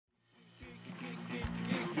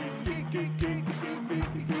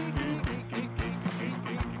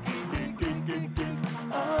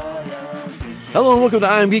Hello and welcome to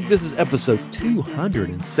I Am Geek. This is episode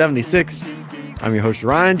 276. I'm your host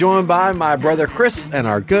Ryan, joined by my brother Chris and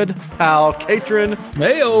our good pal Katrin.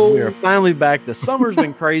 Heyo! We are finally back. The summer's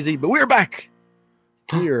been crazy, but we're back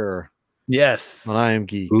here. Yes. On I Am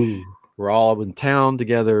Geek. Ooh. We're all in town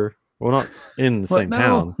together. We're not in the same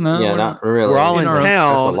town. No, yeah, not really. We're all in town.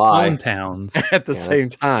 That's a lie. Own towns at the same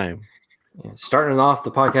time. Yeah, starting off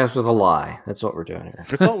the podcast with a lie. That's what we're doing here.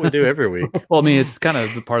 That's what we do every week. Well, I mean, it's kind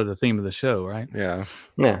of the part of the theme of the show, right? Yeah.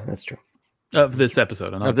 Yeah, that's true. Of this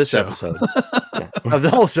episode. Of this show. episode. Of the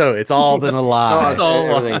whole show. It's all been a lie.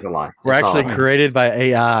 Everything's a lie. We're actually created by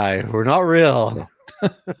AI. We're not real.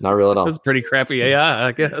 Not real at all. That's pretty crappy AI,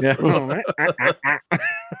 I guess. Yeah.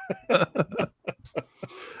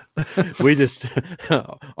 We just,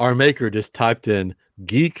 our maker just typed in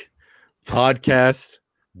geek podcast,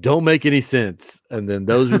 don't make any sense. And then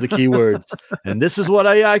those are the keywords. And this is what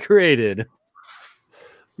AI created.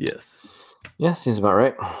 Yes. Yeah, seems about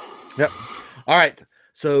right. Yep. All right.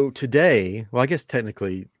 So today, well, I guess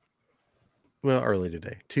technically, well, early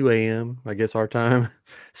today, 2 a.m., I guess our time,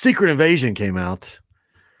 Secret Invasion came out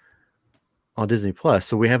on Disney Plus.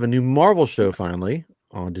 So we have a new Marvel show finally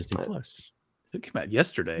on Disney Plus. It came out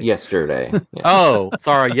yesterday. Yesterday. Yeah. Oh,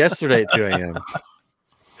 sorry. Yesterday at 2 a.m.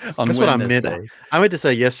 That's what I meant. I meant to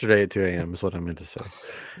say yesterday at 2 a.m. is what I meant to say.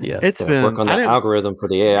 Yeah. It's been work on the algorithm for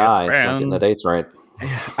the AI. It's not getting the dates right.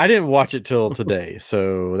 I didn't watch it till today,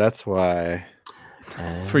 so that's why.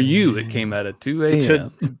 For you, it came out at 2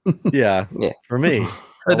 a.m. Yeah. For me.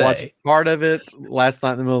 I watched part of it last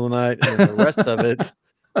night in the middle of the night, and the rest of it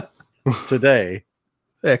today.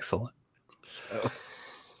 Excellent. So.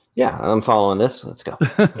 Yeah, I'm following this. Let's go.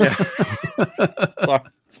 Yeah. Sorry.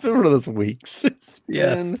 It's been one of those weeks. It's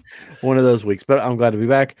been one of those weeks, but I'm glad to be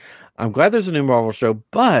back. I'm glad there's a new Marvel show,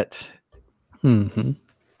 but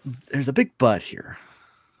there's a big but here.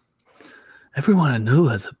 Everyone I know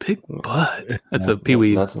has a big butt. That's a Pee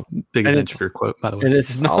Wee Big Adventure quote, by the way. And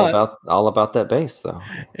it's not all about that bass, though.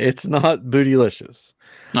 It's not bootylicious.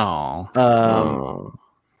 Oh.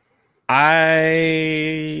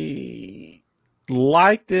 I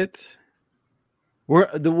liked it.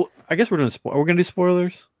 I guess we're gonna do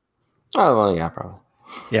spoilers. Oh well, yeah, probably.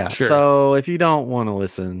 Yeah. Sure. So if you don't want to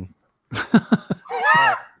listen,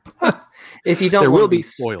 if you don't want to be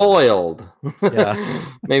spoiled, yeah,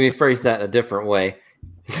 maybe phrase that in a different way.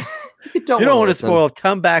 If you don't want to spoil,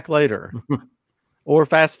 come back later, or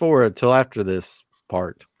fast forward till after this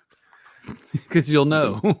part, because you'll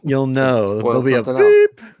know. You'll know. There'll be a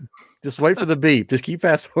beep. Just wait for the beep. Just keep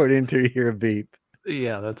fast forwarding until you hear a beep.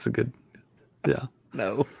 Yeah, that's a good. Yeah.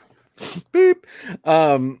 No. Beep.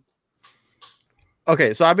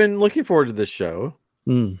 Okay, so I've been looking forward to this show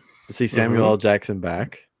to see Samuel L. Jackson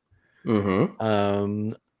back.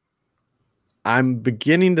 I'm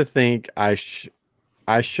beginning to think I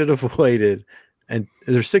should have waited, and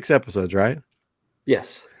there's 6 episodes, right?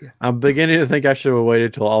 Yes. Yeah. I'm beginning to think I should have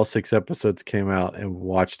waited till all 6 episodes came out and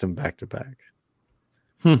watched them back to back.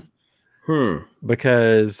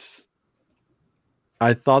 Because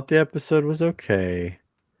I thought the episode was okay.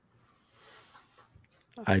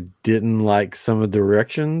 I didn't like some of the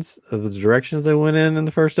directions they went in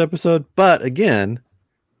the first episode, but again,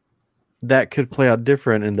 that could play out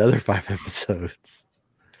different in the other 5 episodes.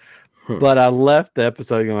 But I left the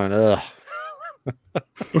episode going, ugh.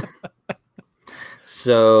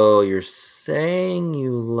 So you're saying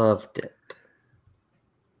you loved it?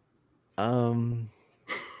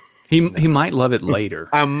 He might love it later.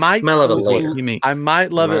 I might love it later. I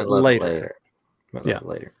might love it later.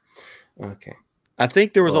 Later. Okay. I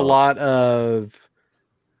think there was a lot of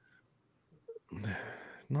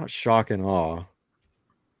not shock and awe,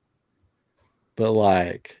 but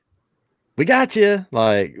like, we got you.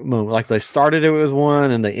 Like they started it with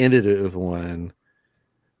one and they ended it with one.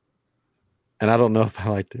 And I don't know if I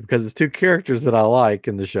liked it because it's 2 characters that I like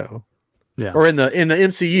in the show, or in the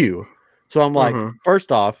MCU. So I'm like,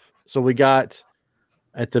 first off, so we got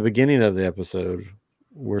at the beginning of the episode,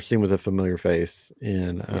 we're seen with a familiar face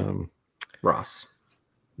in Ross.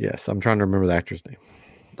 Yes, I'm trying to remember the actor's name.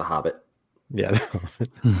 The Hobbit. Yeah.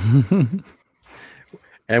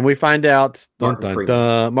 And we find out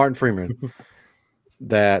Martin Freeman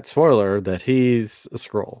that, spoiler, that he's a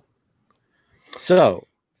Skrull. So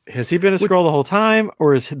has he been a Skrull the whole time,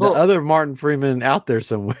 or is the other Martin Freeman out there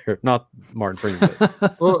somewhere? Not Martin Freeman.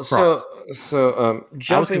 Well, so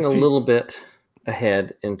jumping a little bit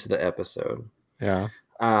ahead into the episode. Yeah.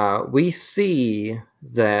 We see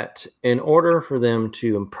that in order for them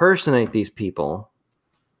to impersonate these people,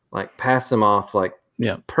 like pass them off like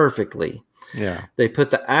perfectly, they put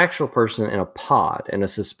the actual person in a pod, in a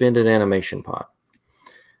suspended animation pod.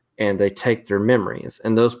 and they take their memories,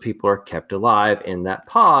 and those people are kept alive in that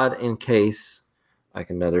pod in case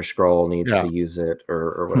like another Skrull needs to use it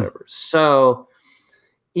or whatever. So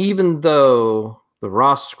even though the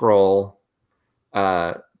Ross Skrull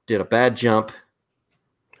did a bad jump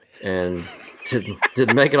and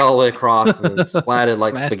didn't make it all the way across and splatted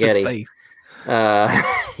like spaghetti,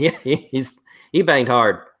 he banged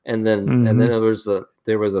hard, and then there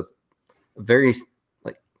was a very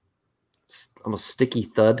like almost sticky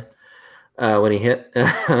thud when he hit.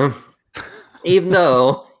 Even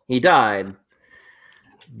though he died,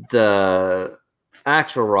 the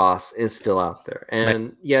actual Ross is still out there.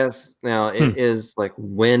 And yes, now it is like,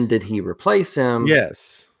 when did he replace him?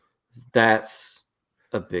 Yes. That's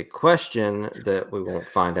a big question that we won't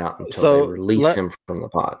find out until they release him from the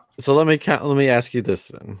pod. So let me ask you this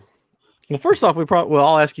then. Well, first off,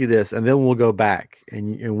 I'll ask you this, and then we'll go back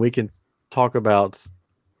and we can talk about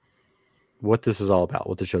what this is all about,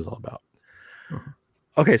 what the show's all about. Mm-hmm.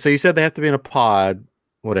 Okay, so you said they have to be in a pod,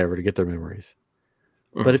 whatever, to get their memories.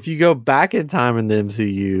 Mm-hmm. But if you go back in time in the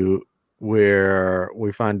MCU, where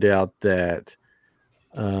we find out that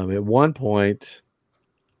at one point,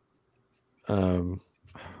 I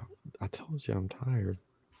told you I'm tired.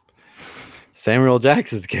 Samuel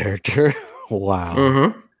Jackson's character,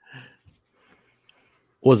 wow,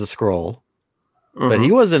 was a Skrull, but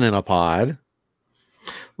he wasn't in a pod.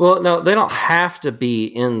 Well, no, they don't have to be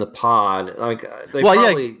in the pod. Like they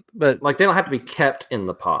but like they don't have to be kept in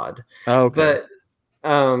the pod. Okay, but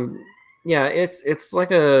it's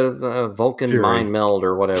like a Vulcan Fury. Mind meld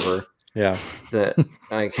or whatever. Yeah, that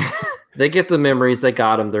like they get the memories, they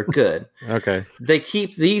got them, they're good. Okay, they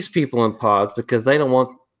keep these people in pods because they don't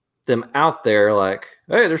want them out there. Like,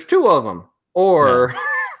 hey, there's two of them, or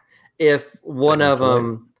if one of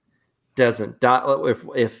them doesn't die,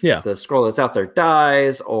 if the Skrull that's out there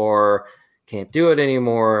dies or can't do it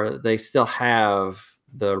anymore, they still have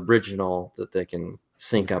the original that they can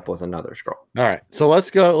sync up with another Skrull. All right, so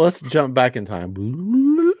let's jump back in time.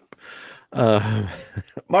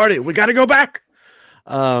 Marty, we got to go back.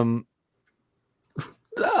 Doc,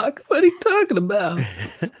 what are you talking about?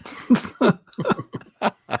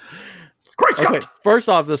 Okay, first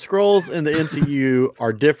off, the Skrulls in the MCU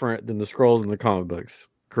are different than the Skrulls in the comic books,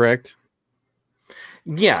 correct?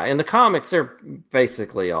 Yeah, in the comics, they're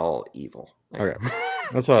basically all evil. Okay,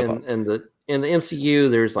 that's what I thought. In the MCU,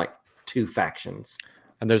 there's like two factions,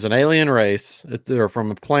 and there's an alien race. They're from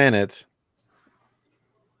a planet.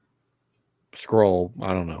 Skrull,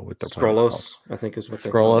 I don't know what they're Skrullos, I think is what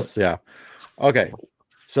Skrullos, yeah. Okay,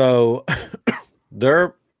 so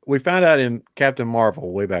we found out in Captain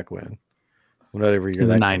Marvel way back when, whatever year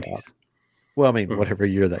that came out. Well, I mean, whatever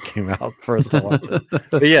year that came out for us to watch it.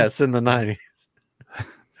 But yes, in the 90s.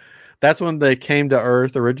 That's when they came to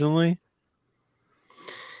Earth originally?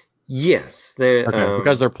 Yes.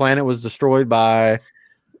 Because their planet was destroyed by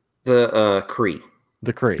the Kree.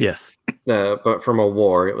 The Kree. Yes. But from a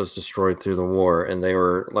war, it was destroyed through the war. And they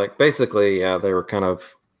were like, basically, they were kind of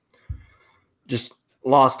just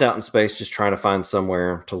lost out in space, just trying to find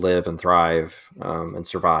somewhere to live and thrive and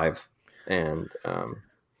survive. And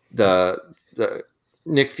the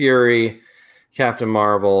Nick Fury, Captain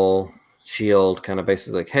Marvel, Shield, kind of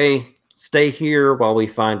basically like, hey, stay here while we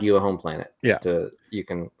find you a home planet. Yeah, we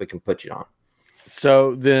can put you on.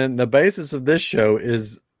 So then the basis of this show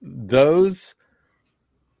is those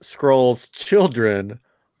Skrulls' children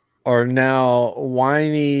are now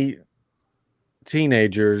whiny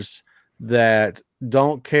teenagers that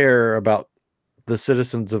don't care about the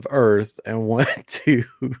citizens of Earth and want to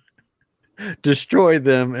destroy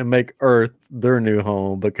them and make Earth their new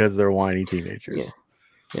home because they're whiny teenagers.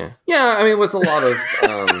 Yeah. I mean, with a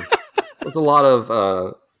lot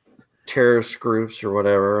of terrorist groups or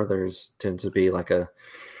whatever, there's tends to be like a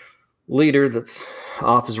leader that's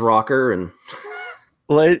off his rocker and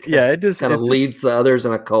it just kind of leads the others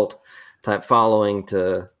in a cult type following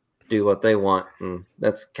to do what they want, and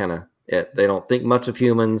that's kind of it. They don't think much of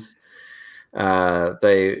humans.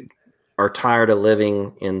 They are tired of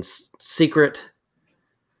living in secret.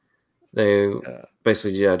 They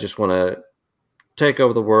basically just want to take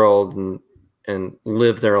over the world and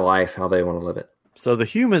live their life how they want to live it. So the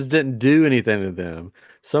humans didn't do anything to them.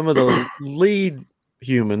 Some of the lead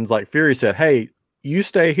humans, like Fury, said, hey, you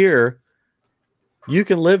stay here. You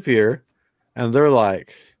can live here. And they're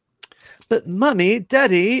like, but Mommy,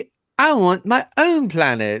 Daddy, I want my own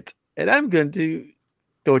planet. And I'm going to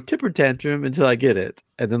go tipper tantrum until I get it.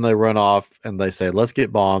 And then they run off and they say, let's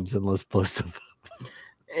get bombs and let's blow stuff up.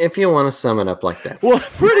 If you want to sum it up like that. Well,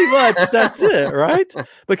 pretty much that's it, right?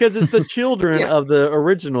 Because it's the children of the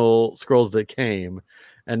original Skrulls that came.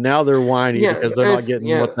 and now they're whiny because they're not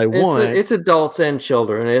getting what they want. It's adults and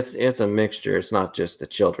children. It's a mixture. It's not just the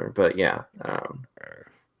children, but yeah.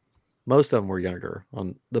 Most of them were younger.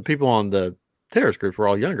 The people on the terrorist group were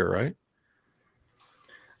all younger, right?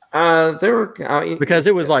 They were because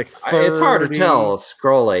it was like 30. It's hard to tell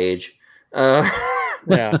scroll age.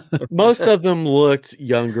 Yeah, most of them looked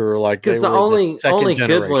younger, like they were only generation.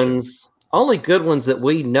 good ones that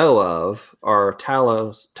we know of are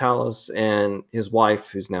Talos and his wife,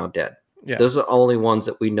 who's now dead. Yeah, those are the only ones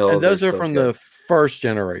that we know. And those are from the first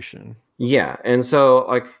generation. Yeah, and so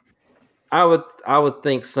like I would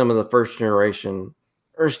think some of the first generation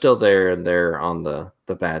are still there, and they're on the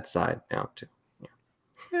bad side now too.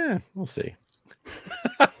 Yeah, we'll see.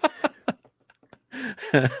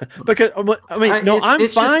 Because I'm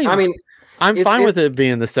fine. I'm fine with it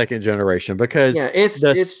being the second generation because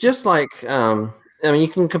it's just like you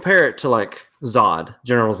can compare it to like Zod,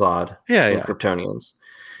 General Zod, Kryptonians.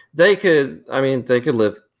 They could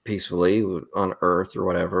live peacefully on Earth or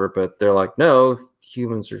whatever, but they're like, no,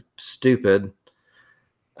 humans are stupid.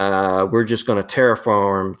 We're just going to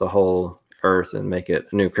terraform the whole Earth and make it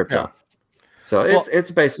a new Krypton. Yeah. So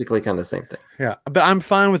it's basically kind of the same thing. Yeah, but I'm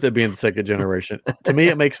fine with it being the second generation. To me,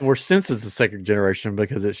 it makes more sense as the second generation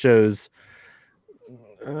because it shows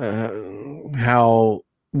how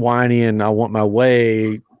whiny and I want my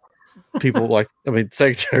way people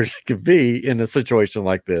second generation could be in a situation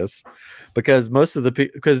like this. Because most of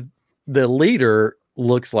because the leader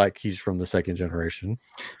looks like he's from the second generation.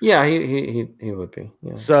 Yeah, he would be.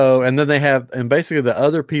 Yeah. So, and then they have, and basically the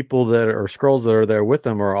other people that are Skrulls that are there with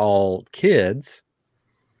them are all kids,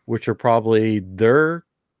 which are probably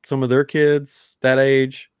some of their kids that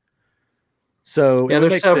age. So yeah,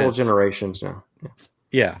 there's several generations now.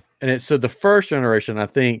 Yeah, and so the first generation, I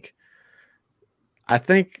think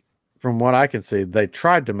from what I can see, they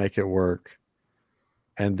tried to make it work.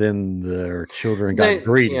 And then their children got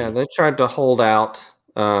greedy. Yeah, they tried to hold out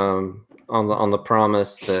on the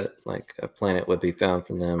promise that like a planet would be found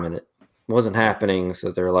from them, and it wasn't happening.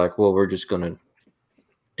 So they're like, "Well, we're just going to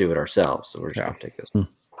do it ourselves. So we're just going to take this."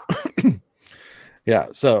 Yeah.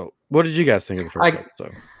 So, what did you guys think of the first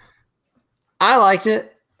episode? I liked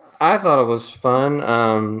it. I thought it was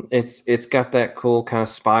fun. It's got that cool kind of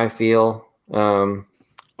spy feel. Oh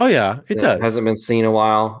yeah, it does. Hasn't been seen in a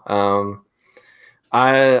while.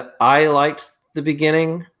 I liked the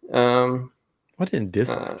beginning. I didn't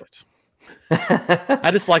dislike it.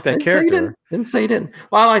 I just like that character. Didn't say you didn't.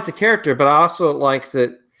 Well, I like the character, but I also like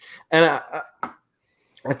that, and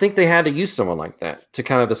I think they had to use someone like that to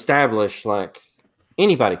kind of establish like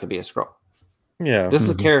anybody could be a Skrull. Yeah, this is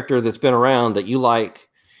a character that's been around that you like.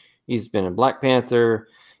 He's been in Black Panther.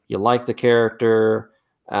 You like the character,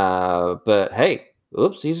 but hey,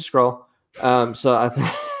 oops, he's a Skrull. So I think.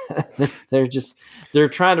 They're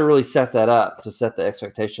trying to really set that up to set the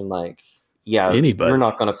expectation like anybody. You're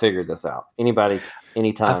not going to figure this out. Anybody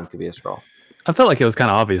anytime could be a Skrull. I felt like it was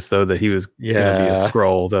kind of obvious though that he was going to be a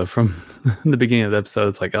Skrull though from the beginning of the episode.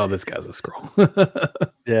 It's like, oh, this guy's a Skrull.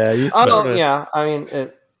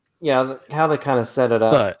 How they kind of set it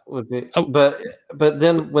up would be but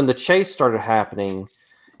then when the chase started happening,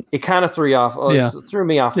 it kind of threw me off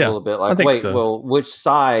a little bit, like, wait, well, which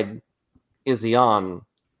side is he on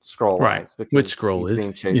Skrull wise? Right. Which Skrull is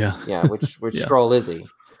being chased. Yeah. Which Skrull is he?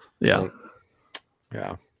 Yeah.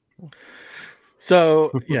 Yeah.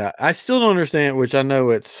 So I still don't understand, which I know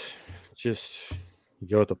it's just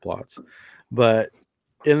go with the plots. But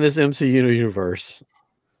in this MCU universe,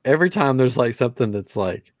 every time there's like something that's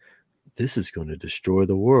like, this is going to destroy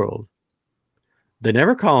the world, they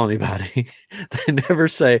never call anybody. They never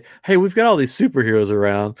say, hey, we've got all these superheroes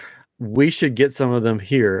around. We should get some of them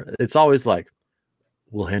here. It's always like,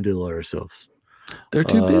 we'll handle it ourselves. They're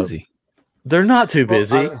too busy. They're not too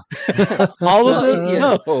busy. All of them?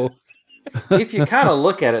 No. If you kind of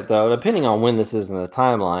look at it, though, depending on when this is in the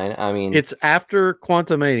timeline, I mean... It's after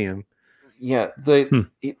Quantumanium. Yeah.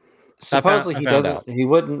 Supposedly he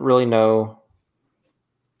wouldn't really know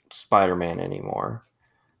Spider-Man anymore.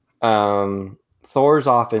 Thor's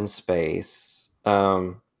off in space.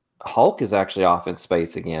 Hulk is actually off in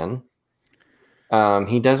space again.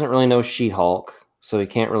 He doesn't really know She-Hulk, so he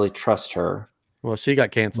can't really trust her. Well, she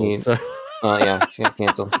got canceled. She got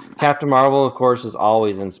canceled. Captain Marvel, of course, is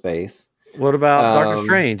always in space. What about Doctor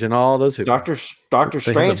Strange and all those people? Doctor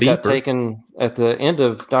Strange got taken at the end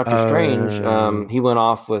of Doctor Strange. He went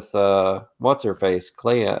off with what's her face,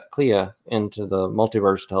 Clea, into the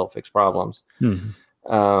multiverse to help fix problems.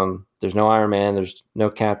 There's no Iron Man. There's no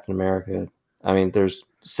Captain America. I mean, there's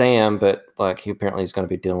Sam, but like he apparently is going to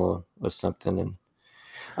be dealing with something. And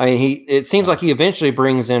I mean, it seems like he eventually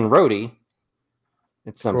brings in Rhodey,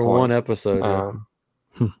 at some for point. one episode.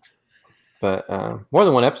 But more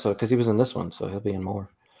than one episode because he was in this one, so he'll be in more.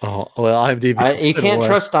 Oh well, IMDb. You can't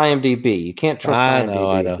trust IMDb. You can't trust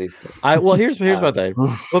IMDb. I know. Well, here's my thing.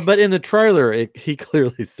 But in the trailer, he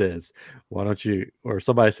clearly says, "Why don't you?" Or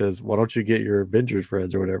somebody says, "Why don't you get your Avengers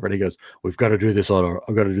friends or whatever?" And he goes, "We've got to do this on our.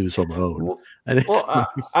 I've got to do this on my own."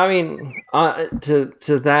 I mean,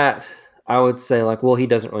 to that, I would say like, well, he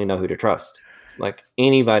doesn't really know who to trust. Like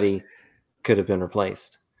anybody could have been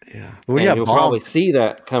replaced. Yeah, you'll probably see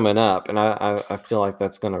that coming up, and I feel like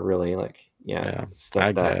that's gonna really like I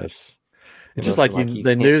guess it's just like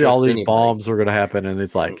they knew all these bombs were gonna happen, and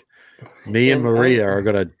it's like me and Maria are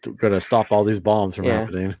gonna stop all these bombs from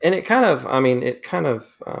happening. And it kind of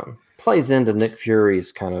plays into Nick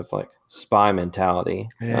Fury's kind of like spy mentality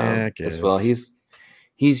as well. He's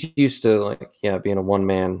used to like being a one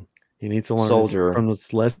man. He needs to learn soldier from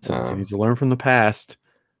those lessons. He needs to learn from the past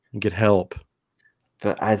and get help.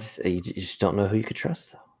 But you just don't know who you could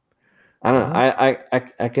trust, though. I don't know.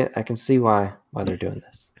 I can see why they're doing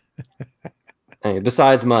this.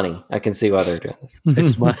 Besides money, I can see why they're doing this.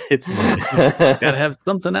 It's money. Gotta have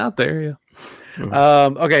something out there. Yeah.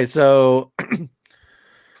 Okay, so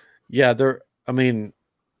there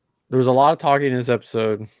was a lot of talking in this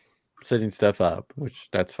episode, setting stuff up, which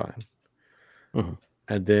that's fine. Mm-hmm.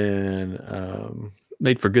 And then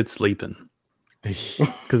made for good sleeping.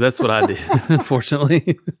 Because that's what I did.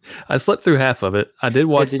 Unfortunately, I slept through half of it. I did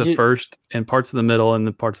watch the first and parts of the middle and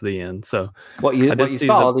the parts of the end. So what you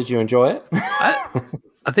saw, did you enjoy it?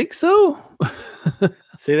 I think so.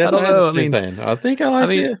 See, that's the same thing. I think I like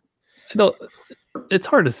it. It's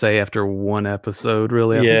hard to say after one episode.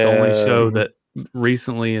 Really, I think the only show that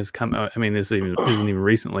recently has come out. I mean, this isn't even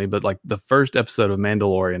recently, but like the first episode of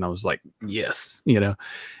Mandalorian, I was like, yes,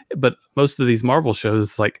 But most of these Marvel shows,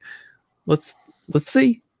 it's like, let's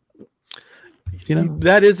see.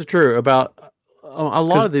 That is true about a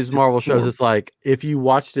lot of these Marvel shows. It's like if you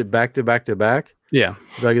watched it back to back to back,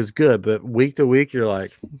 like it's good, but week to week, you're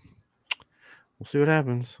like, we'll see what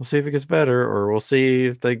happens. We'll see if it gets better, or we'll see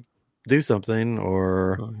if they do something,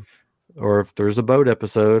 or if there's a boat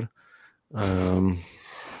episode.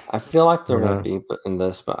 I feel like there might be in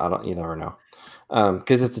this, but you never know,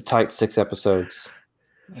 because it's a tight 6 episodes.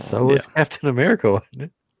 So was Captain America, wasn't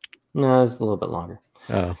it? No, it's a little bit longer.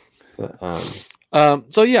 Oh, but,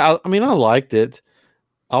 so yeah, I mean, I liked it.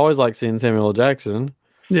 I always like seeing Samuel L. Jackson.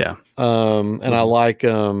 Yeah. And I like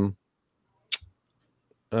Ben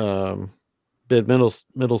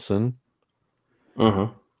Mendelsohn.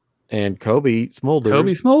 Mm-hmm. And Kobe Smulders.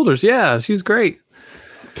 Kobe Smulders, yeah, she's great.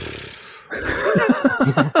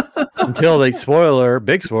 Until big spoiler,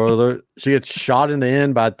 she gets shot in the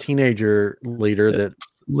end by a teenager leader that at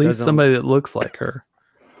least somebody that looks like her.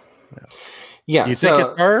 Yeah. You think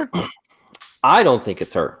it's her? I don't think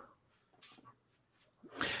it's her.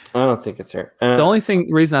 The only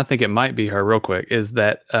reason I think it might be her, real quick, is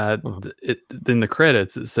that in the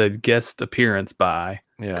credits it said guest appearance by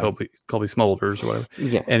Kobe Smulders or whatever.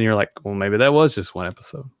 Yeah. And you're like, well, maybe that was just one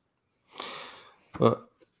episode. Well,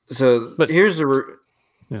 here's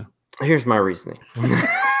my reasoning.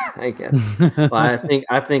 I guess. Well, I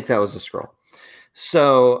think that was a scroll.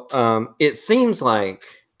 So it seems like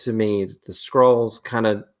to me the Skrulls kind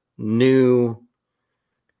of knew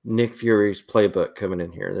Nick Fury's playbook coming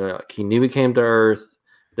in here. They're like, he knew he came to Earth.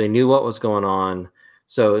 They knew what was going on.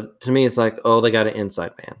 So to me, it's like, oh, they got an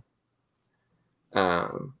inside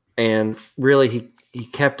man. And really, he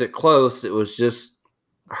kept it close. It was just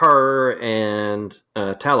her and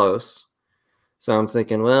Talos. So I'm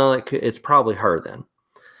thinking, well, it's probably her then.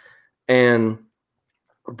 And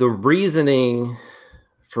the reasoning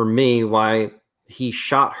for me why he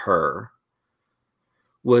shot her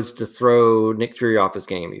was to throw Nick Fury off his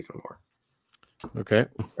game even more. Okay.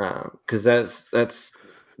 Because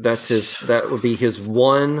that would be his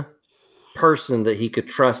one person that he could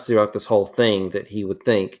trust throughout this whole thing, that he would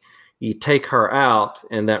think you take her out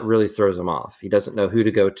and that really throws him off. He doesn't know who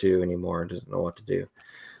to go to anymore. Doesn't know what to do.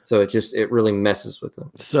 So it really messes with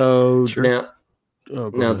him. So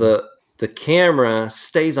now the camera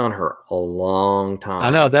stays on her a long time.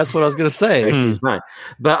 I know, that's what I was going to say. She's fine.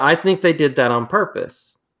 But I think they did that on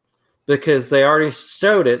purpose because they already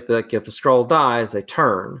showed it that if the Skrull dies, they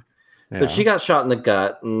turn. Yeah. But she got shot in the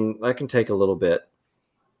gut, and that can take a little bit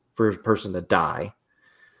for a person to die.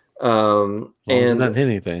 And not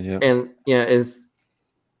anything. Yeah. And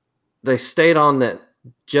they stayed on that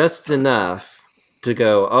just enough to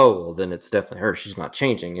go, oh, well, then it's definitely her. She's not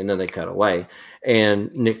changing. And then they cut away.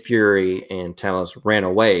 And Nick Fury and Talos ran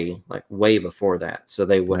away like way before that. So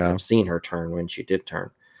they wouldn't have seen her turn when she did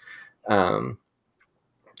turn.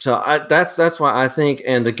 So that's why I think,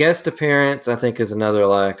 and the guest appearance I think is another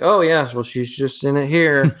like, oh yeah, well she's just in it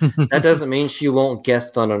here. That doesn't mean she won't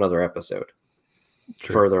guest on another episode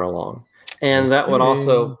further along, and that would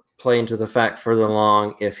also play into the fact further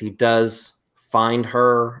along if he does find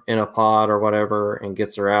her in a pod or whatever and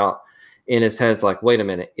gets her out. In his head's like, wait a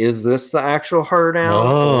minute, is this the actual her now,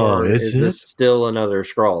 or is this still another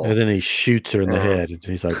Skrull? And then he shoots her in the head, and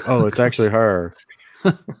he's like, "Oh, it's actually her."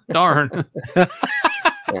 Darn.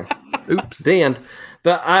 Oops. The end.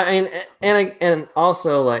 But I mean, and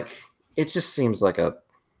also like it just seems like a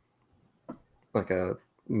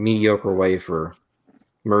mediocre way for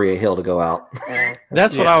Maria Hill to go out.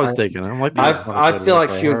 That's what I was thinking. I'm like, I feel like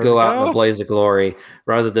she would go out in a blaze of glory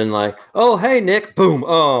rather than like, oh hey Nick, boom,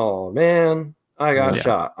 oh man, I got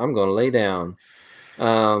shot. I'm gonna lay down.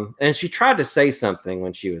 And she tried to say something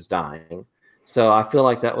when she was dying. So I feel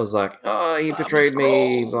like that was like, oh, he betrayed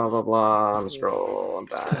me, blah, blah, blah. I'm a Skrull. I'm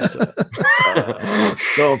dying.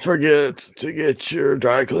 Don't forget to get your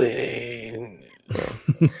dry cleaning.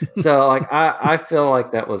 Yeah. So like I feel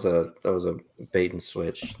like that was a bait and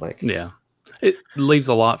switch. Like it leaves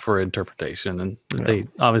a lot for interpretation, and they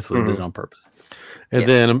obviously did it on purpose. And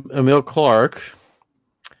then Emilia Clarke.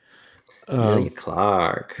 Emilia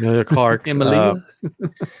Clarke, Emilia,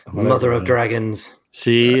 Mother of Dragons.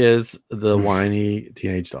 She is the whiny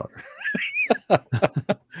teenage daughter.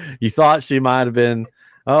 You thought she might have been.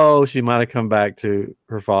 Oh, she might have come back to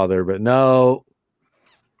her father, but no.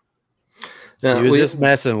 She was just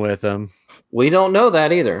messing with him. We don't know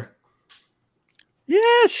that either.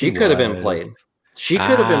 Yeah, she could have been played. She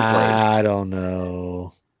could have been played. I don't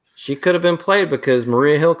know. She could have been played because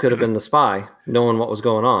Maria Hill could have been the spy, knowing what was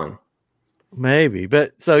going on. Maybe,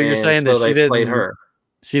 but so you're saying that she didn't played her.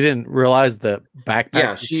 She didn't realize the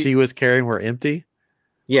backpacks she was carrying were empty.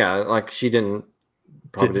 Yeah, like she didn't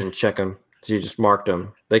check them. She just marked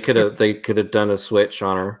them. They could have done a switch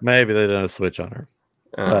on her. Maybe they done a switch on her,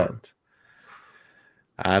 but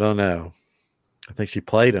I don't know. I think she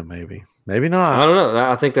played him. Maybe not. I don't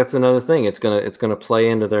know. I think that's another thing. It's gonna play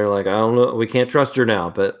into their like, I don't know. We can't trust her now,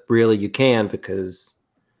 but really you can because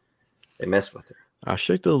they messed with her. I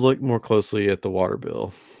should have looked more closely at the water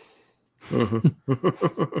bill.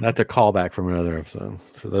 That's a callback from another episode.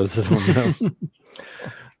 For those that don't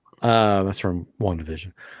know, that's from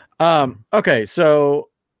WandaVision. Okay, so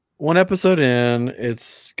one episode in,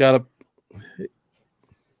 it's got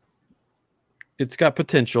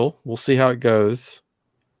potential. We'll see how it goes.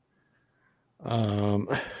 I'm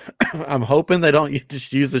hoping they don't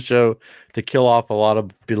just use the show to kill off a lot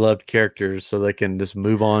of beloved characters so they can just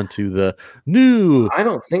move on to the new. I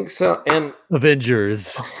don't think so. And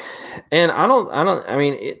Avengers. And I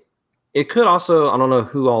mean, it could also, I don't know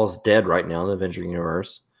who all is dead right now in the Avenger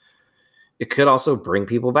universe. It could also bring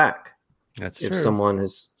people back. That's true. If someone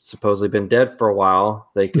has supposedly been dead for a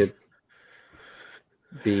while, they could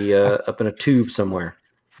be up in a tube somewhere.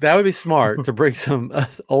 That would be smart to bring some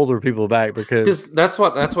older people back because that's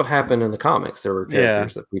what happened in the comics. There were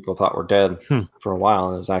characters that people thought were dead for a while,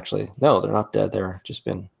 and it was actually no, they're not dead. They're just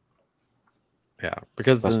been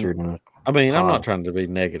because I'm not trying to be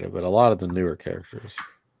negative, but a lot of the newer characters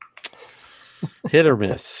hit or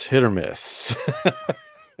miss.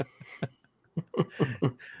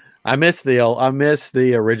 I miss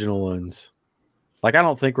the original ones. Like I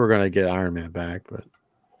don't think we're gonna get Iron Man back, but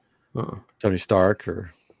Tony Stark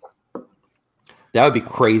or. That would be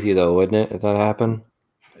crazy, though, wouldn't it? If that happened,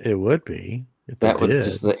 it would be.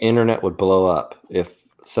 The internet would blow up if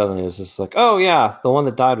suddenly it was just like, oh yeah, the one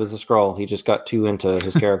that died was a Skrull. He just got too into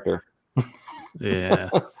his character. Yeah,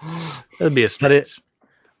 that'd be a stretch.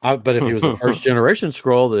 But if he was a first generation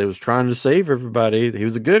Skrull that was trying to save everybody, he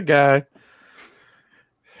was a good guy.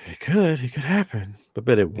 It could happen,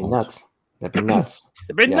 but it won't. Nuts. That'd be nuts.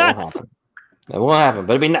 It'd be nuts. That won't happen,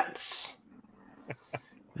 but it'd be nuts.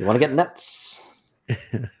 You want to get nuts?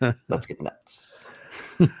 Let's get nuts.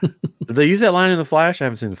 Did they use that line in The Flash? I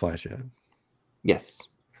haven't seen The Flash yet. Yes.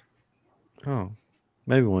 Oh,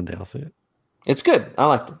 maybe one day I'll see it. It's good. I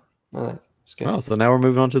liked it. It's good. Oh, so now we're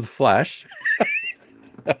moving on to The Flash.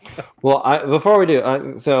 Well, before we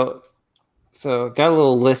do, so got a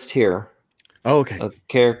little list here. Oh, okay. Of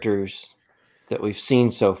characters that we've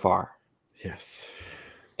seen so far. Yes.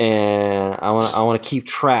 And I want to keep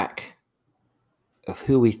track of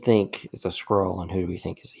who we think is a Skrull and who we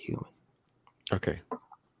think is a human. Okay.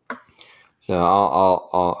 So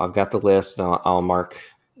I've got the list. I'll mark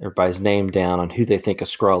everybody's name down on who they think a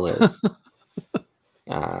Skrull is.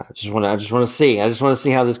 I just want to see. I just want to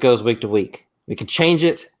see how this goes week to week. We can change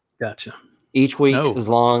it. Gotcha. Each week, as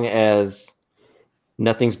long as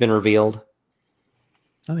nothing's been revealed.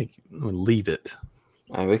 I think we'll leave it.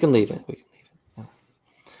 We can leave it. We can leave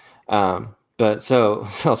it. But so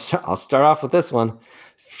I'll start off with this one.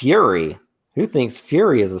 Fury. Who thinks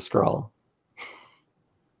Fury is a Skrull?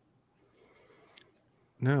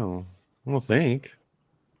 No, I don't think.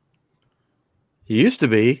 He used to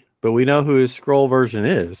be, but we know who his Skrull version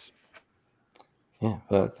is. Yeah,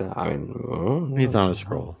 but He's not a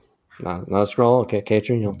Skrull. Not a Skrull. Okay,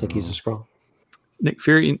 Katrin, you don't think he's a Skrull? Nick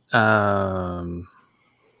Fury. No,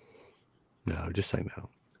 just say no.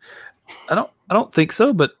 I don't think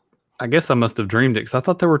so, but I guess I must have dreamed it because I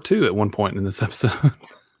thought there were two at one point in this episode.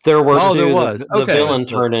 There were two. There was. The villain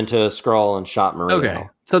turned into a Skrull and shot Maria. Okay,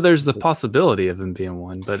 so there's the possibility of him being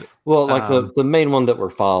one, but the main one that we're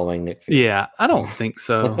following, Nick Fury. Yeah, I don't think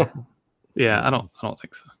so. Yeah, I don't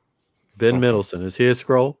think so. Ben Mendelsohn, is he a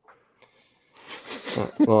Skrull?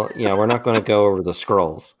 Well, yeah, we're not going to go over the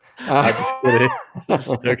Skrulls. I just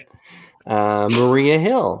kidding. Maria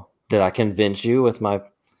Hill. Did I convince you with my theory?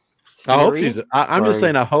 I hope she's. I'm just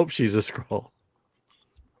saying. I hope she's a Skrull.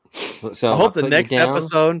 So I hope the next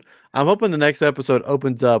episode. I'm hoping the next episode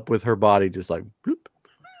opens up with her body just like. Bloop.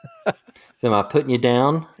 So am I putting you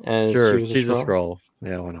down? As sure, she's a Skrull.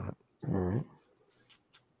 Yeah, why not? All right,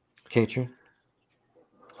 Katrin.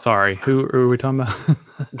 Sorry, who are we talking about?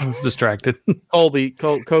 I was distracted. Kobe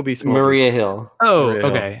Smulders. Maria Hill. Oh, Maria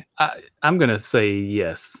okay. I'm gonna say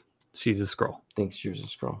yes. She's a Skrull. Thinks she was a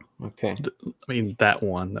Skrull. Okay. I mean that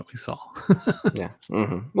one that we saw. Yeah.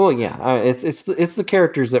 Mm-hmm. Well, yeah. It's the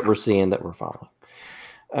characters that we're seeing that we're following.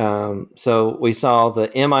 So we saw the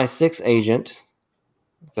MI6 agent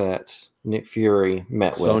that Nick Fury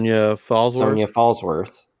met with. Sonya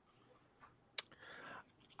Falsworth.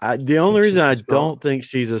 The only reason I don't think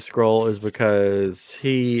she's a Skrull is because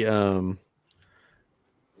he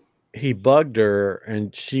bugged her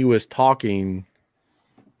and she was talking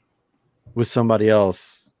with somebody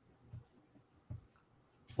else.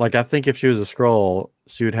 Like, I think if she was a Skrull,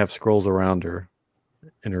 she would have Skrulls around her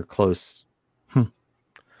and her close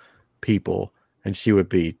people, and she would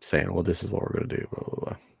be saying, well, this is what we're going to do, blah, blah,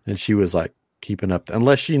 blah. And she was like keeping up,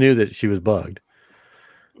 unless she knew that she was bugged.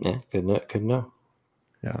 Yeah, could know.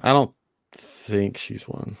 Yeah, I don't think she's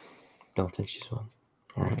one. Don't think she's one.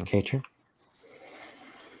 All right, Katrin.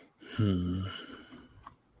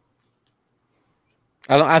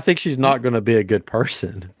 I think she's not going to be a good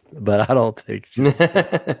person, but I don't think she's...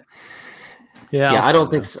 I don't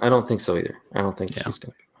think so either. I don't think she's going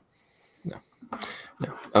to be one.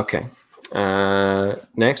 No. Okay.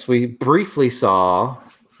 Next, we briefly saw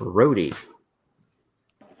Rhodey,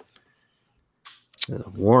 the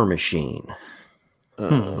War Machine.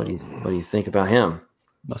 What do you think about him?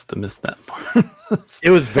 Must have missed that part. It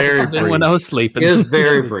was very brief. When I was sleeping. It was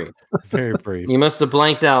very brief. Very brief. You must have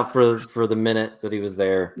blanked out for the minute that he was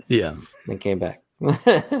there. Yeah. Then came back.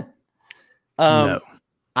 No.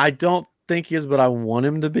 I don't think he is, but I want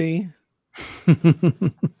him to be.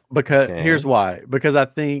 Because here's why. Because I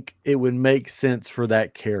think it would make sense for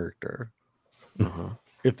that character.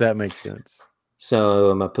 If that makes sense. So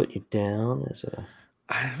am I putting you down as a...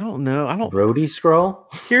 I don't know. Rhodey Skrull?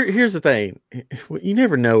 Here's the thing. You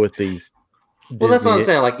never know with these. Well, that's what I'm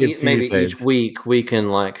saying. Like maybe things. Each week we can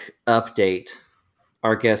like update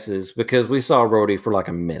our guesses because we saw Rhodey for like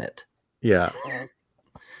a minute. Yeah.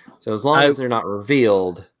 So as long as they're not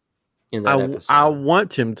revealed in that episode. I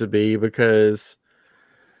want him to be, because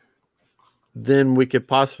then we could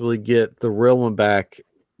possibly get the real one back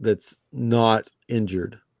that's not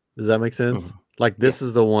injured. Does that make sense? Mm-hmm. Like this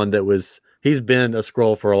is the one that was... He's been a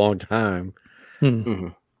Skrull for a long time. Mm-hmm.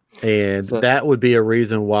 And that would be a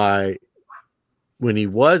reason why when he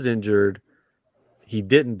was injured, he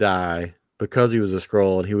didn't die, because he was a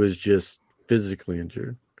Skrull and he was just physically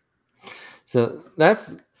injured. So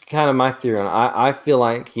that's kind of my theory on it. I feel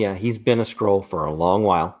like, he's been a Skrull for a long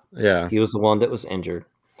while. Yeah. He was the one that was injured.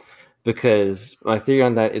 Because my theory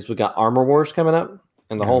on that is we got Armor Wars coming up.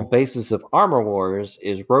 And the whole basis of Armor Wars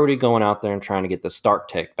is Rhodey going out there and trying to get the Stark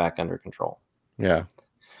Tech back under control. Yeah.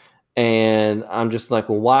 And I'm just like,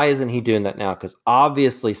 well, why isn't he doing that now? Because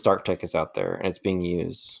obviously Stark Tech is out there and it's being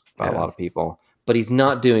used by a lot of people. But he's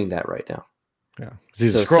not doing that right now. Yeah.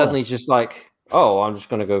 So suddenly he's just like, oh, I'm just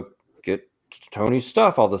going to go get Tony's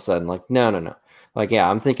stuff all of a sudden. Like, no. Like,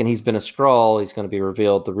 I'm thinking he's been a Skrull. He's going to be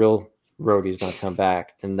revealed. The real Rhodey's going to come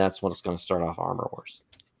back. And that's when it's going to start off Armor Wars.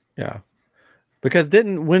 Yeah. Because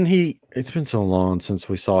it's been so long since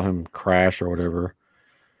we saw him crash or whatever.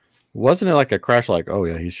 Wasn't it like a crash like, oh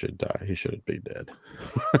yeah, he should die. He should be dead.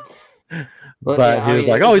 But he was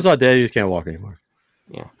like, oh, he's not dead. He just can't walk anymore.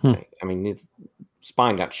 Yeah. I mean, his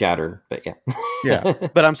spine got shattered, but yeah. Yeah.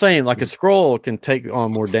 But I'm saying like a Skrull can take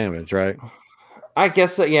on more damage, right? I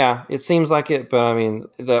guess that, yeah, it seems like it, but I mean,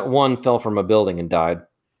 that one fell from a building and died.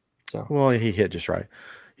 So, well, he hit just right.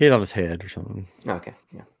 He hit on his head or something. okay,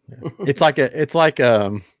 yeah. It's like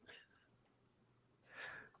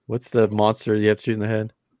what's the monster you have to shoot in the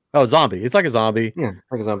head? Oh, zombie. It's like a zombie. Yeah,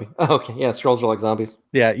 like a zombie. Oh, okay, yeah, Skrulls are like zombies.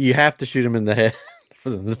 Yeah, you have to shoot him in the head for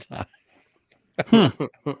them to die.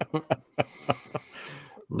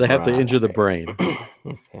 They have to injure the brain.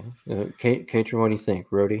 Okay. Katrin, what do you think?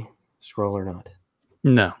 Rhodey, Skrull or not?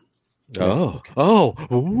 No.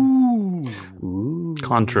 Ooh.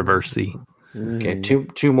 Controversy. Okay,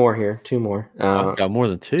 two more here. Two more. I've got more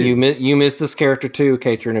than two. You missed this character too,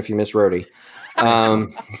 Katrin, if you miss Rhodey.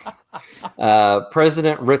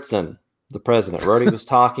 President Ritson, the president. Rhodey was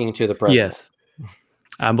talking to the president. Yes.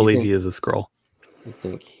 I believe he is a Skrull. I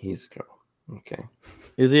think he's a Skrull. Okay.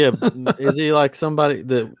 Is he like somebody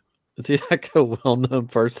that is he like a well-known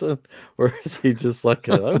person, or is he just like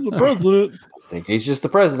I'm the president? I think he's just the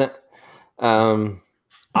president.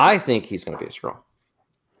 I think he's going to be a Skrull.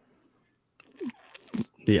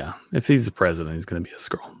 Yeah, if he's the president, he's going to be a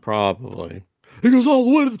Skrull. Probably. He goes all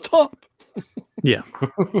the way to the top. Yeah.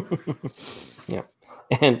 Yeah.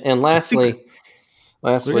 And lastly,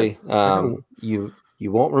 you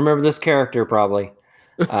won't remember this character probably.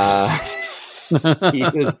 He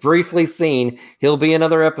was briefly seen. He'll be in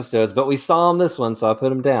other episodes, but we saw him this one, so I put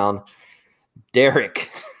him down. Derek.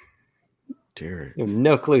 Derek. You have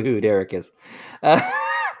no clue who Derek is.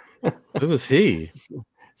 Who was he?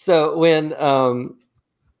 So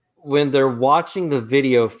when they're watching the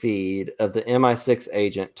video feed of the MI6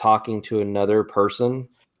 agent talking to another person,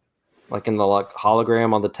 like in the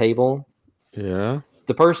hologram on the table, yeah,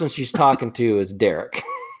 the person she's talking to is Derek.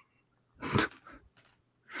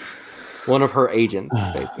 One of her agents,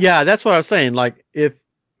 basically. Yeah, that's what I was saying. Like, if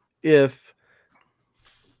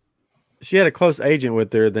she had a close agent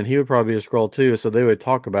with her, then he would probably be a Skrull too. So they would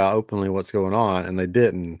talk about openly what's going on, and they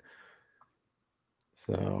didn't.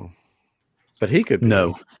 So, but he could be.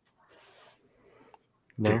 No.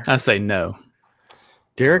 No. I say no.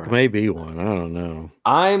 Derek may be one. I don't know.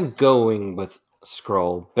 I'm going with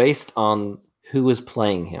Skrull based on who is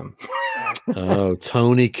playing him. Oh,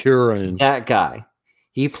 Tony Curran. That guy.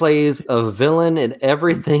 He plays a villain in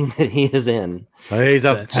everything that he is in. He's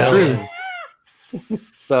a true.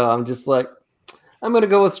 So I'm just like, I'm going to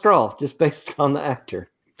go with Skrull just based on the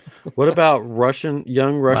actor. What about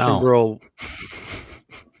young Russian Wow. girl?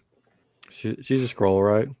 She's a Skrull,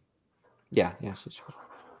 right? Yeah, she's a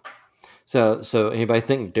Skrull. So anybody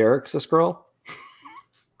think Derek's a Skrull?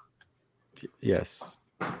 Yes.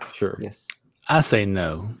 Sure. Yes. I say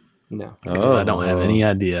no. No. Because I don't have any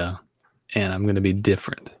idea. And I'm going to be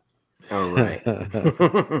different. All right.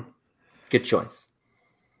 Good choice.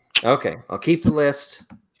 Okay, I'll keep the list.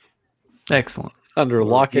 Excellent. Under We'll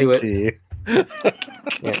lock do and it. key.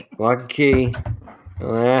 Yeah, lock and key.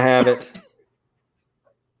 I have it.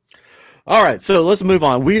 All right, so let's move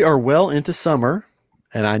on. We are well into summer,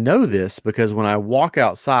 and I know this because when I walk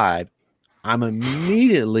outside, I'm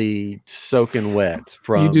immediately soaking wet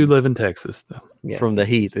from You do live in Texas, though. Yes, from the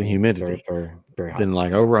heat it's and humidity. Very, very, very hot. Been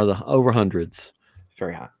like over hundreds.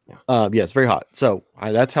 Very hot. Yeah. Yes, very hot. So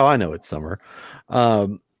that's how I know it's summer,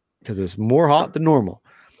 because it's more hot than normal.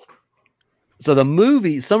 So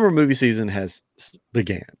the summer movie season has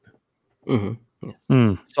began. Mm-hmm. Yes.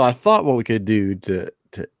 Mm. So I thought what we could do to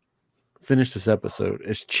finish this episode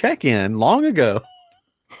is check in. Long ago,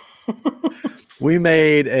 we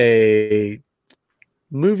made a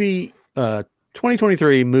movie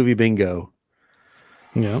 2023 movie bingo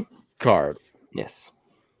Yeah. card. Yes.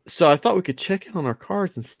 So I thought we could check in on our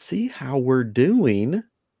cards and see how we're doing.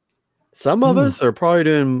 Some of us are probably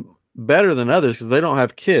doing better than others because they don't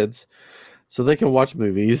have kids, so they can watch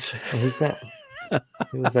movies. Who's that?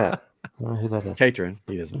 Who is that? I don't know who that is. Katrin,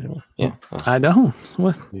 he doesn't have. Yeah. Oh. I don't.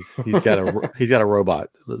 What? He's got a robot.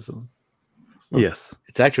 Listen, Yes.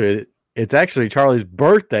 it's actually Charlie's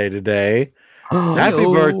birthday today. Happy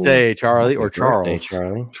birthday, Charlie, or Charles. Birthday,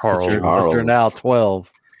 Charlie. Charles. You're now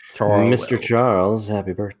 12. Charles. Mr. Charles,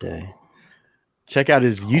 happy birthday. Check out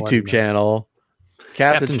his YouTube channel.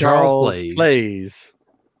 Captain Charles Charles Plays.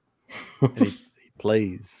 And he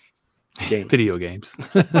plays games. Video games.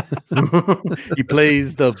 He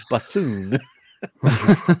plays the bassoon.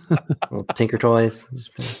 Little Tinker Toys.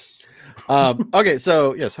 Okay,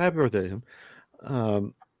 so yes, happy birthday to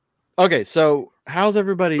him. Okay, so how's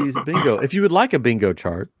everybody's bingo? If you would like a bingo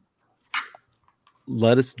chart,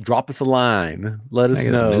 drop us a line. Let us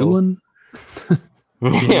Can I get know. a new one?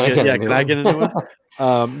 Can I get a new one?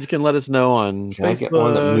 You can let us know on Can I Facebook get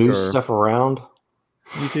one that moves or stuff around?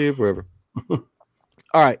 YouTube, wherever. All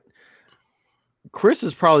right. Chris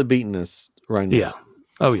is probably beating us right now. Yeah.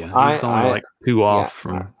 Oh yeah. He's only like 2 off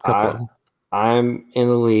from a couple of them. I'm in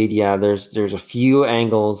the lead. Yeah, there's a few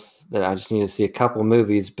angles that I just need to see a couple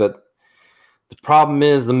movies, but the problem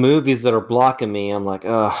is the movies that are blocking me. I'm like,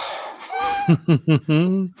 ugh.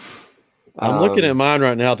 I'm looking at mine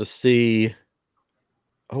right now to see.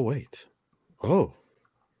 Oh wait. Oh.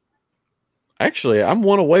 Actually, I'm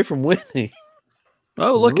one away from winning.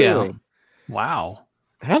 Oh, look at Really? him. Wow.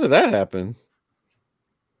 How did that happen?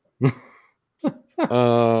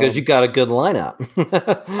 Because you got a good lineup.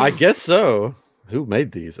 I guess so. Who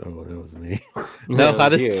made these? Oh, that was me. No, I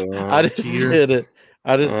just did it.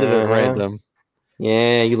 I just did it random.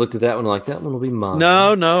 Yeah, you looked at that one like that one will be mine.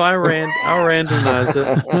 No, I randomized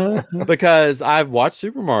it because I've watched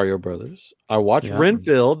Super Mario Brothers. I watched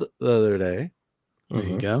Renfield the other day. There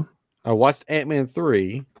you go. I watched Ant-Man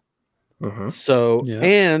 3. Mm-hmm. So,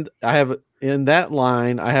 and I have in that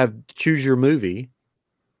line, I have choose your movie.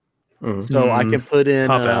 Mm-hmm. So I can put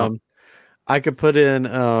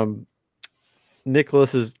in,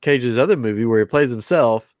 Nicolas Cage's other movie where he plays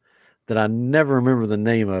himself that I never remember the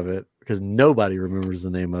name of it because nobody remembers the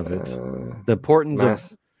name of it. The importance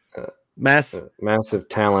of massive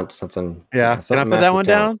talent, something. Yeah. Can I put that one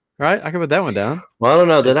down? Right? I can put that one down. Well, I don't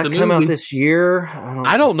know. Did that come out this year?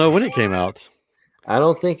 I don't know when it came out. I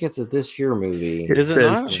don't think it's a this year movie. It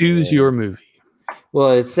says choose your movie.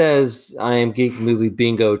 Well, it says I Am Geek Movie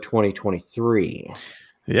Bingo 2023.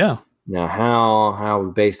 Yeah. Now, how are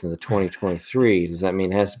we based on the 2023? Does that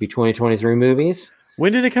mean it has to be 2023 movies?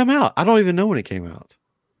 When did it come out? I don't even know when it came out.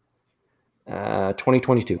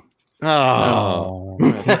 2022. Oh.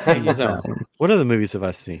 What other movies have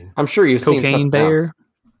I seen? I'm sure you've seen Cocaine Bear. Else.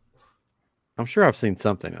 I'm sure I've seen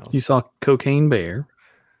something else. You saw Cocaine Bear.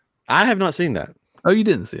 I have not seen that. Oh, you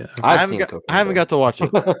didn't see it. I haven't got to watch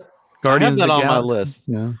it. Guardians I have that on my list.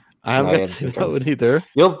 Yeah. I haven't got to see that one either.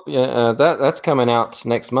 That's coming out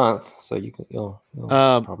next month, so you'll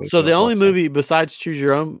probably. So the only movie besides choose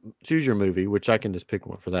your movie, which I can just pick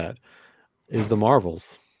one for that, is the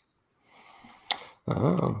Marvels.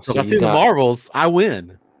 Oh, so if I see the Marvels, I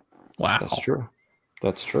win. Wow,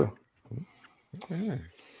 that's true. Okay.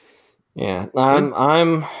 Yeah,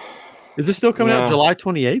 I'm. Is this still coming out July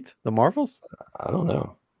 28th? The Marvels? I don't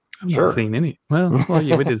know. I've not seen any. Well,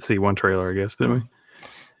 yeah, we did see one trailer, I guess, didn't we?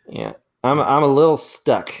 Yeah, I'm a little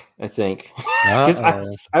stuck. I think because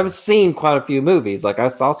I've seen quite a few movies. Like I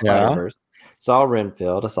saw Spider-Verse, saw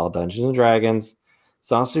Renfield, I saw Dungeons and Dragons,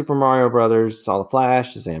 saw Super Mario Brothers, saw The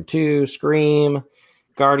Flash, Shazam 2, Scream,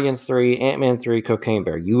 Guardians 3, Ant-Man 3, Cocaine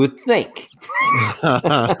Bear. You would think.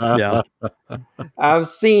 Yeah, I've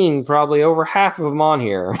seen probably over half of them on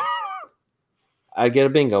here. I'd get a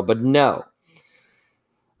bingo, but no.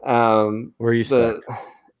 Where are you stuck?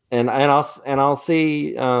 And I'll see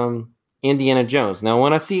Indiana Jones. Now,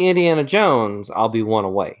 when I see Indiana Jones, I'll be one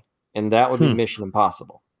away, and that would be Mission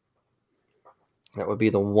Impossible. That would be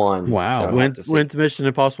the one. Wow. When's Mission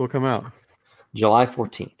Impossible come out? July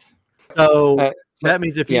 14th. So that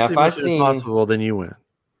means if you see Mission Impossible, then you win.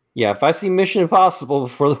 Yeah, if I see Mission Impossible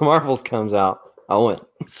before the Marvels comes out, I'll win.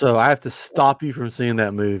 So I have to stop you from seeing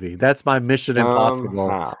that movie. That's my Mission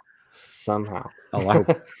Impossible. Somehow. Oh,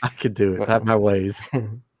 I could do it. That's my ways.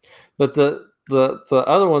 But the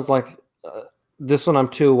other ones, like this one, I'm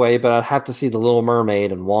 2 away. But I'd have to see The Little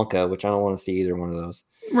Mermaid and Wonka, which I don't want to see either one of those.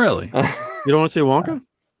 Really? You don't want to see Wonka?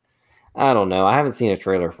 I don't know. I haven't seen a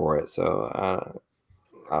trailer for it, so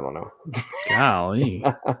I don't know. Golly,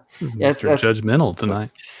 this is Mr. Judgmental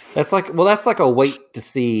tonight. That's like a wait to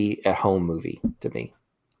see at home movie to me.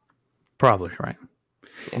 Probably right.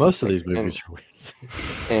 Yeah, most of these movies are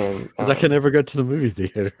weird. Because I can never go to the movie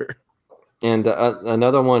theater. And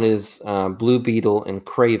another one is Blue Beetle and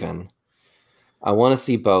Craven. I want to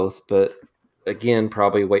see both, but again,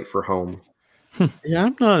 probably wait for home. Yeah,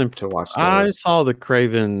 I'm not to watch those. I saw the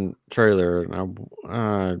Craven trailer, and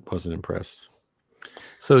I wasn't impressed.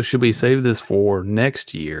 So should we save this for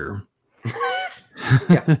next year?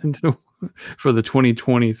 For the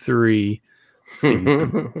 2023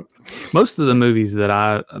 season. Most of the movies that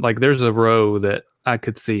I like, there's a row that I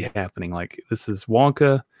could see happening. Like this is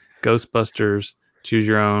Wonka, Ghostbusters, Choose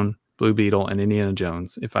Your Own, Blue Beetle, and Indiana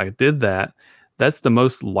Jones. If I did that, that's the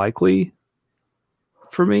most likely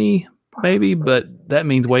for me, maybe. But that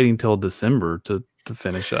means waiting till December to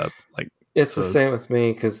finish up. Like it's the same with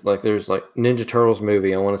me because like there's like Ninja Turtles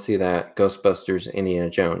movie. I want to see that. Ghostbusters, Indiana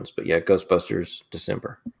Jones. But yeah, Ghostbusters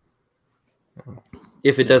December.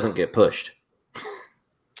 If it doesn't get pushed.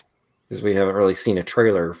 Because we haven't really seen a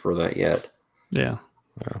trailer for that yet. Yeah.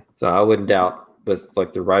 So I wouldn't doubt with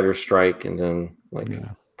like the writer's strike and then like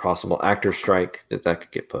possible actor strike that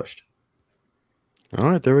could get pushed. All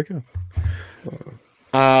right, there we go.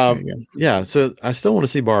 Yeah. So I still want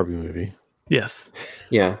to see Barbie movie. Yes.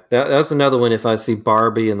 Yeah, that's another one. If I see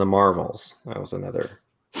Barbie and the Marvels, that was another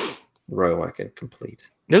row I could complete.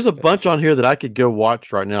 There's a bunch on here that I could go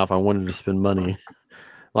watch right now if I wanted to spend money,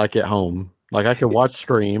 like at home. Like I could watch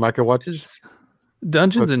Scream. I could watch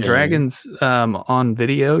Dungeons and Dragons on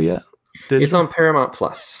video yet? Digital? It's on Paramount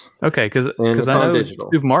Plus. Okay, because I know digital.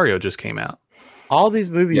 Super Mario just came out. All these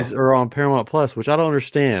movies are on Paramount Plus, which I don't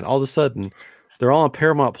understand. All of a sudden, they're all on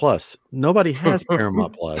Paramount Plus. Nobody has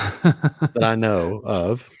Paramount Plus that I know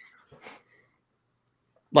of.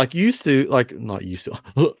 Like not used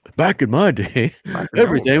to. Back in my day,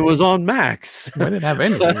 everything was on Max. I didn't have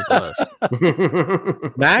anything Plus.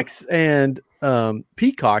 Max and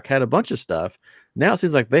Peacock had a bunch of stuff. Now it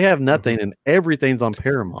seems like they have nothing, and everything's on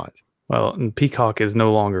Paramount. Well, and Peacock is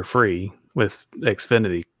no longer free with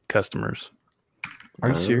Xfinity customers.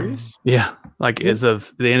 Are you serious? Yeah, like as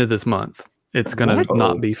of the end of this month, it's gonna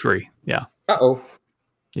not be free. Yeah.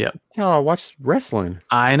 Yeah. Yeah, I watched wrestling.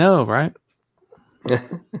 I know, right?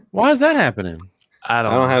 Why is that happening? I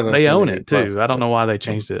don't know. They own it too. I don't know why they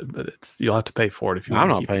changed it, but you'll have to pay for it if you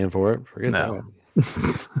want. I'm not paying for it. Forget that.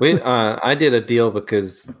 I did a deal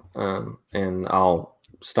because and I'll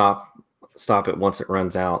stop it once it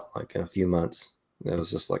runs out, like in a few months. It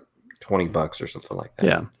was just like $20 or something like that.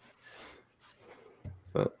 Yeah.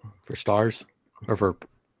 But for Stars or for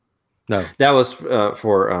no. That was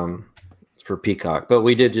for Peacock, but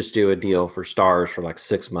we did just do a deal for Stars for like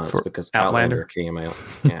 6 months because Outlander came out.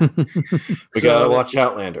 Yeah, we gotta watch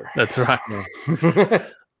Outlander. That's right.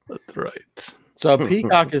 That's right. So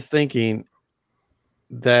Peacock is thinking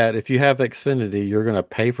that if you have Xfinity, you're gonna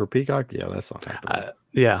pay for Peacock. Yeah, that's not happening.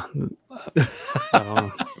 Yeah.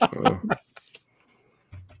 I don't know.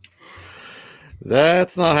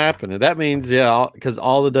 That's not happening. That means because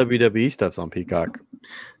all the WWE stuff's on Peacock.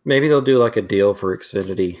 Maybe they'll do like a deal for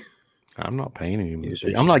Xfinity. I'm not paying any.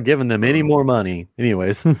 I'm not giving them any more money.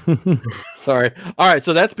 Anyways, sorry. All right,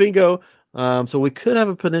 so that's bingo. So we could have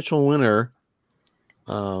a potential winner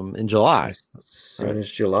in July.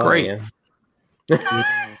 It's July. Great.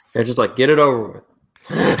 Yeah. They're just like, get it over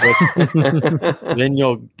with. Then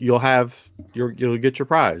you'll get your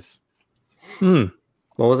prize. What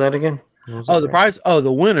was that again? The prize. Oh,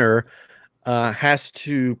 the winner has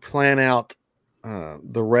to plan out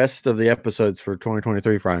the rest of the episodes for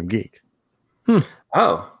 2023 for I'm Geek.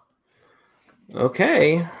 Oh,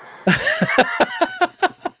 okay.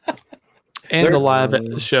 And the live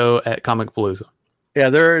show at Comic Palooza. Yeah,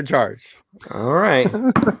 they're in charge. All right.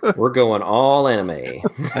 We're going all anime.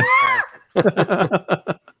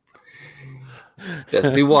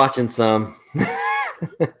 Just be watching some.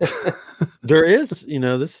 There is,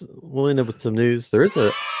 this we'll end up with some news. There is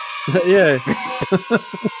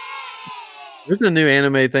there's a new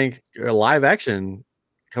anime thing, live action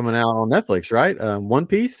coming out on Netflix, right? One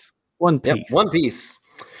Piece. Yep, One Piece.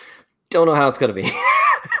 Don't know how it's gonna be. I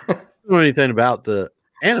don't know anything about the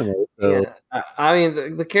anime. So. Yeah. I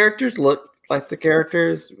mean, the characters look like the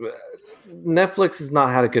characters. Netflix has not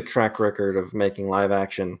had a good track record of making live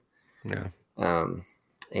action.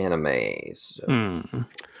 Animes. So.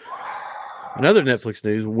 Another Netflix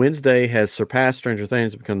news: Wednesday has surpassed Stranger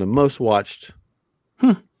Things to become the most watched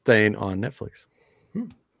thing on Netflix.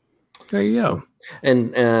 There you go.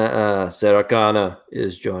 And Sarah Connor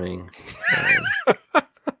is joining.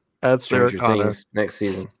 That's Stranger Things next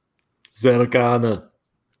season. Sarah Connor.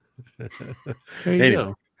 There you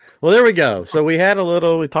go. Well, there we go. So we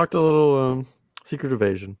talked a little Secret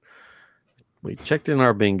Invasion. We checked in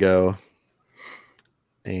our bingo.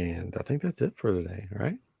 And I think that's it for today,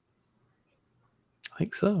 right? I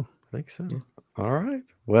think so. Yeah. All right.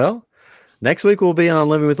 Well, next week we'll be on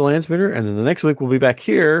Living with the Landspeeder, and then the next week we'll be back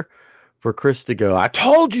here for Chris to go, I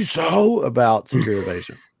told you so, about Secret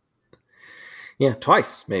Invasion. Yeah,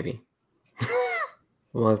 twice, maybe.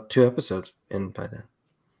 We'll have 2 episodes in by then.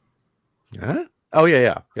 Huh? Oh,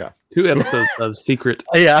 yeah. 2 episodes of Secret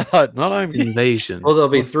I thought, Invasion. Well, there'll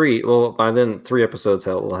be 3. Well, by then, 3 episodes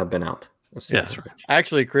will have been out. Yes, right.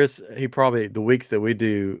 Actually, Chris, he probably, the weeks that we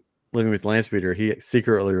do Living with Landspeeder, he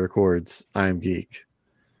secretly records I Am Geek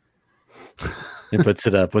and puts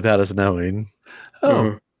it up without us knowing.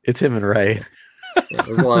 Oh, it's him and Ray. Yeah,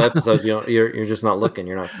 there's a lot of episodes you're just not looking,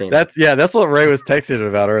 you're not seeing. That's what Ray was texting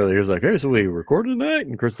about earlier. He was like, "Hey, so we recording tonight?"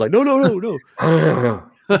 And Chris was like, "No,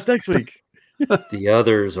 that's next week." The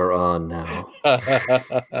others are on now.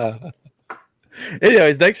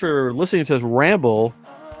 Anyways, thanks for listening to us ramble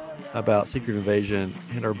about Secret Invasion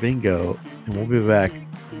and our bingo, and we'll be back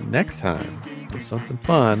next time with something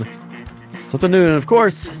fun, something new, and of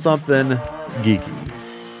course, something geeky.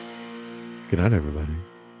 Good night, everybody.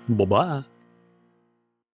 Bye-bye.